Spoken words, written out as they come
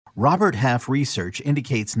Robert Half research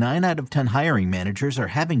indicates 9 out of 10 hiring managers are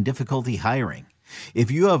having difficulty hiring.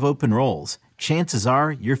 If you have open roles, chances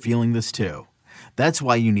are you're feeling this too. That's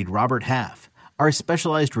why you need Robert Half. Our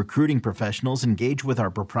specialized recruiting professionals engage with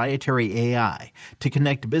our proprietary AI to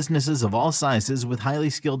connect businesses of all sizes with highly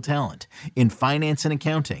skilled talent in finance and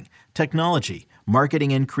accounting, technology,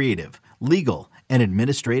 marketing and creative, legal, and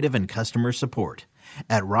administrative and customer support.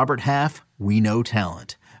 At Robert Half, we know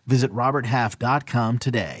talent. Visit roberthalf.com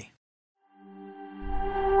today.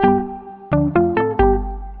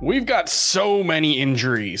 We've got so many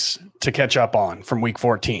injuries to catch up on from week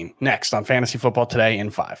 14. Next on Fantasy Football Today in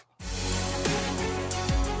 5.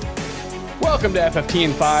 Welcome to FFT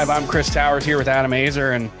in 5. I'm Chris Towers here with Adam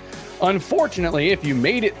Azer. And unfortunately, if you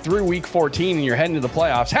made it through week 14 and you're heading to the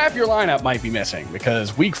playoffs, half your lineup might be missing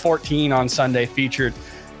because week 14 on Sunday featured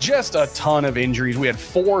just a ton of injuries. We had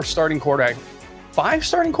 5 starting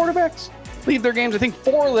quarterbacks leave their games. I think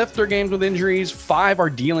 4 left their games with injuries. 5 are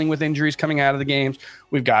dealing with injuries coming out of the games.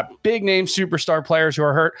 We've got big name superstar players who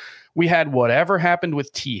are hurt. We had whatever happened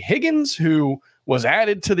with T. Higgins, who was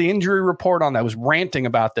added to the injury report on. I was ranting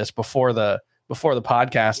about this before the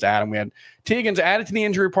podcast, Adam. We had T. Higgins added to the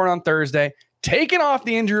injury report on Thursday, taken off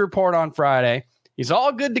the injury report on Friday. He's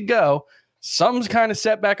all good to go. Some kind of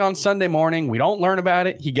setback on Sunday morning. We don't learn about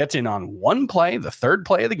it. He gets in on one play, the third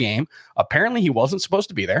play of the game. Apparently, he wasn't supposed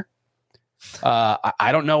to be there. I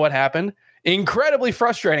don't know what happened. Incredibly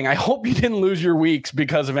frustrating. I hope you didn't lose your weeks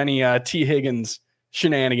because of any T. Higgins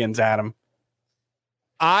shenanigans, Adam.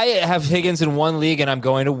 I have Higgins in one league, and I'm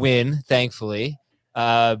going to win, thankfully.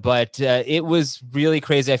 But it was really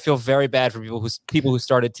crazy. I feel very bad for people who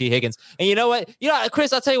started T. Higgins. And you know what?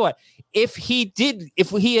 Chris, I'll tell you what. If he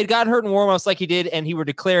had gotten hurt in warm-ups like he did and he were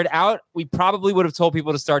declared out, we probably would have told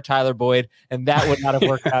people to start Tyler Boyd, and that would not have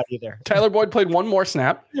worked out either. Tyler Boyd played one more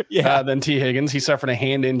snap than T. Higgins. He suffered a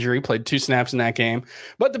hand injury, played 2 snaps in that game.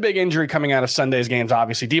 But the big injury coming out of Sunday's games,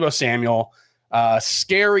 obviously, Deebo Samuel,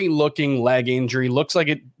 scary-looking leg injury. Looks like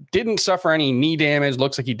it didn't suffer any knee damage.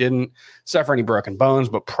 Looks like he didn't suffer any broken bones,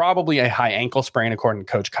 but probably a high ankle sprain, according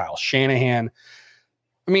to Coach Kyle Shanahan.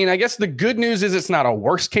 I mean, I guess the good news is it's not a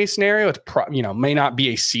worst case scenario. It's may not be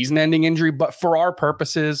a season ending injury, but for our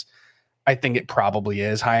purposes, I think it probably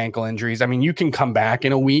is high ankle injuries. I mean, you can come back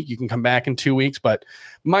in a week, you can come back in 2 weeks, but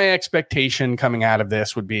my expectation coming out of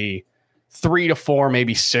this would be 3 to 4,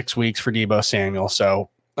 maybe 6 weeks for Deebo Samuel.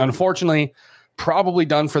 So unfortunately, probably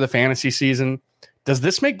done for the fantasy season. Does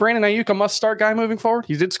this make Brandon Ayuk a must start guy moving forward?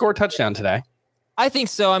 He did score a touchdown today. I think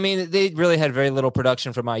so. I mean, they really had very little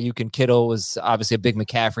production from Ayuk, and Kittle was obviously a big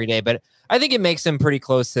McCaffrey day, but I think it makes him pretty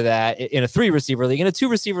close to that in a 3-receiver league. In a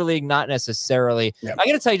 2-receiver league, not necessarily. Yep. I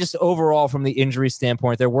got to tell you, just overall from the injury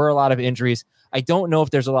standpoint, there were a lot of injuries. I don't know if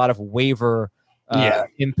there's a lot of waiver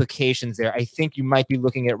implications there. I think you might be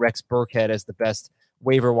looking at Rex Burkhead as the best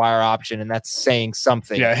waiver wire option, and that's saying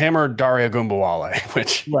something. Yeah, him or Dario Gumbawale,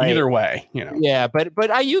 which either way, Yeah, but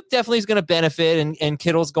Ayuk definitely is going to benefit, and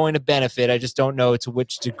Kittle's going to benefit. I just don't know to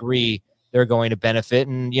which degree they're going to benefit.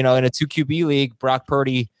 And in a 2 QB league, Brock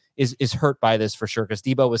Purdy is hurt by this for sure, because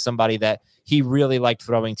Deebo was somebody that he really liked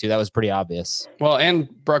throwing to. That was pretty obvious. Well, and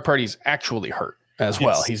Brock Purdy's actually hurt as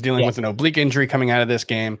well. He's dealing with an oblique injury coming out of this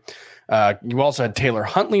game. You also had Taylor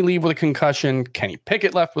Huntley leave with a concussion. Kenny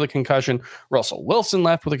Pickett left with a concussion. Russell Wilson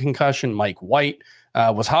left with a concussion. Mike White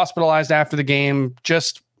was hospitalized after the game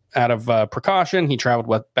just out of precaution. He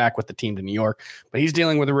traveled back with the team to New York, but he's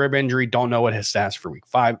dealing with a rib injury. Don't know what his stats for week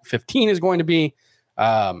 15 is going to be.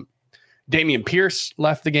 Dameon Pierce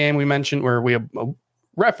left the game. We mentioned where we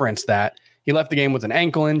referenced that. He left the game with an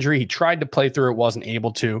ankle injury. He tried to play through it, wasn't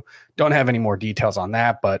able to. Don't have any more details on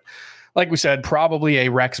that, but like we said, probably a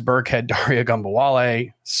Rex Burkhead, Dario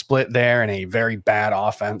Gumbawale split there in a very bad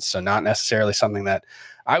offense. So not necessarily something that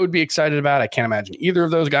I would be excited about. I can't imagine either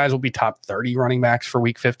of those guys will be top 30 running backs for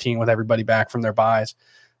week 15 with everybody back from their buys.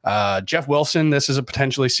 Jeff Wilson, this is a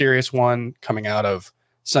potentially serious one coming out of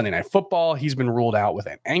Sunday Night Football. He's been ruled out with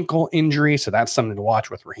an ankle injury. So that's something to watch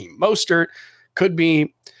with Raheem Mostert. Could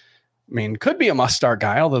be a must-start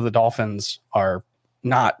guy, although the Dolphins are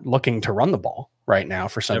not looking to run the ball right now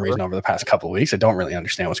for some reason over the past couple of weeks. I don't really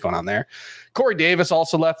understand what's going on there. Corey Davis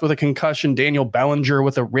also left with a concussion. Daniel Bellinger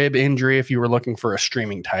with a rib injury if you were looking for a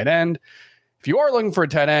streaming tight end. If you are looking for a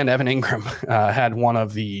tight end, Evan Ingram had one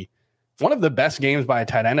of the best games by a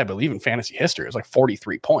tight end, I believe, in fantasy history. It was like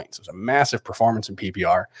 43 points. It was a massive performance in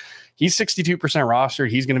PPR. He's 62% rostered.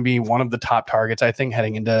 He's going to be one of the top targets, I think,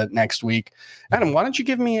 heading into next week. Adam, why don't you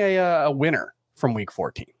give me a winner from week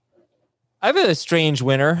 14? I have a strange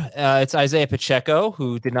winner. It's Isaiah Pacheco,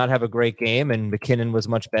 who did not have a great game, and McKinnon was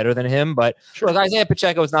much better than him. But look, Isaiah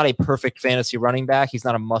Pacheco is not a perfect fantasy running back. He's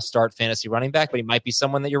not a must-start fantasy running back, but he might be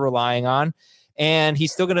someone that you're relying on. And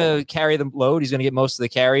he's still going to carry the load. He's going to get most of the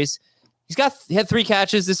carries. He had 3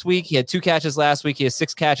 catches this week. He had 2 catches last week. He has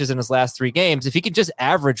 6 catches in his last 3 games. If he could just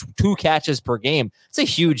average 2 catches per game, it's a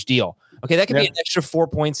huge deal. Okay, that could be an extra 4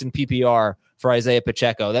 points in PPR for Isaiah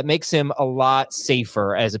Pacheco. That makes him a lot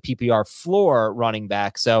safer as a PPR floor running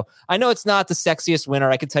back. So I know it's not the sexiest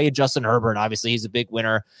winner. I could tell you Justin Herbert, obviously he's a big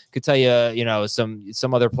winner. Could tell you,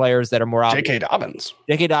 some other players that are more obvious. J.K. Dobbins.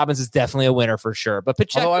 J.K. Dobbins is definitely a winner for sure. But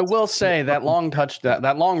Pacheco, although I will say that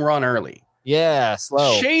that long run early. Yeah,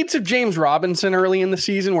 slow. Shades of James Robinson early in the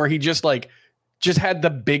season where he just had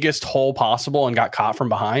the biggest hole possible and got caught from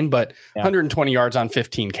behind, but 120 yards on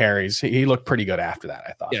 15 carries. He looked pretty good after that,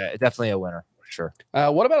 I thought. Yeah, definitely a winner for sure.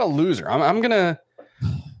 What about a loser? I'm gonna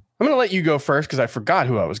let you go first because I forgot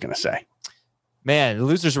who I was gonna say. Man, the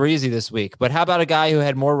losers were easy this week. But how about a guy who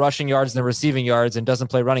had more rushing yards than receiving yards and doesn't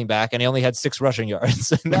play running back, and he only had 6 rushing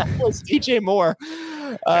yards? And that was DJ Moore.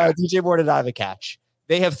 DJ Moore did not have a catch.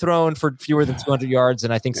 They have thrown for fewer than 200 yards,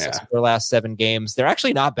 and I think 6 of their last 7 games. They're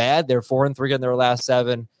actually not bad. They're 4-3 in their last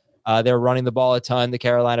 7. They're running the ball a ton, the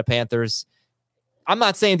Carolina Panthers. I'm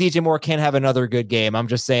not saying DJ Moore can't have another good game. I'm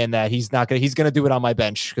just saying that he's going to do it on my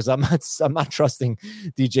bench because I'm not trusting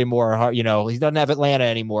DJ Moore. He doesn't have Atlanta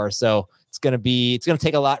anymore, so it's going to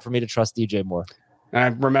take a lot for me to trust DJ Moore. And I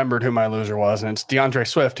remembered who my loser was, and it's DeAndre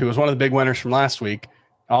Swift, who was one of the big winners from last week.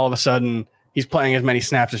 All of a sudden, he's playing as many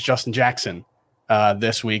snaps as Justin Jackson.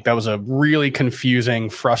 This week. That was a really confusing,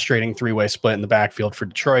 frustrating 3-way split in the backfield for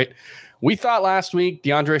Detroit. We thought last week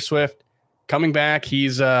DeAndre Swift coming back,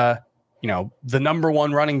 he's the number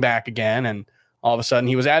 1 running back again, and all of a sudden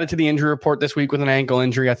he was added to the injury report this week with an ankle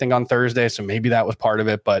injury, I think on Thursday, so maybe that was part of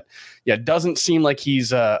it, but yeah, it doesn't seem like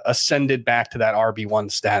he's ascended back to that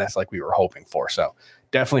RB1 status like we were hoping for. So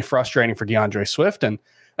definitely frustrating for DeAndre Swift, and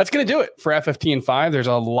that's going to do it for FFT and 5. There's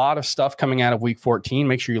a lot of stuff coming out of week 14.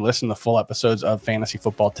 Make sure you listen to full episodes of Fantasy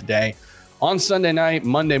Football Today on Sunday night,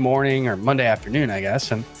 Monday morning, or Monday afternoon, I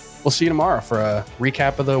guess. And we'll see you tomorrow for a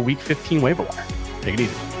recap of the week 15 waiver wire. Take it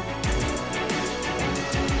easy.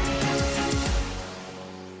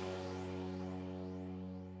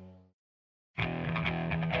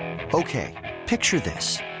 Okay, picture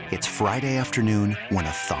this. It's Friday afternoon when a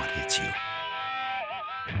thought hits you.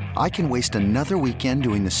 I can waste another weekend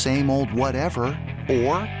doing the same old whatever,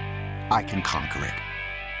 or I can conquer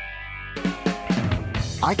it.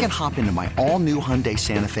 I can hop into my all-new Hyundai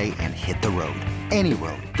Santa Fe and hit the road. Any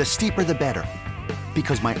road. The steeper, the better.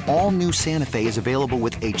 Because my all-new Santa Fe is available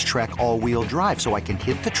with H-Track all-wheel drive, so I can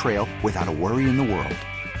hit the trail without a worry in the world.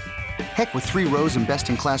 Heck, with 3 rows and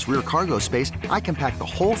best-in-class rear cargo space, I can pack the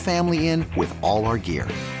whole family in with all our gear.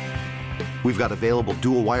 We've got available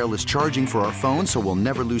dual wireless charging for our phones, so we'll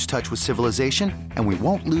never lose touch with civilization, and we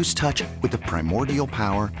won't lose touch with the primordial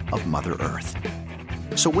power of Mother Earth.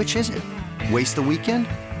 So which is it? Waste the weekend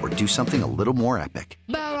or do something a little more epic?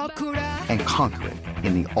 And conquer it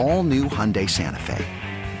in the all-new Hyundai Santa Fe.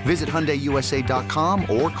 Visit HyundaiUSA.com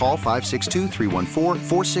or call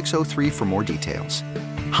 562-314-4603 for more details.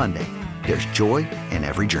 Hyundai, there's joy in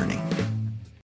every journey.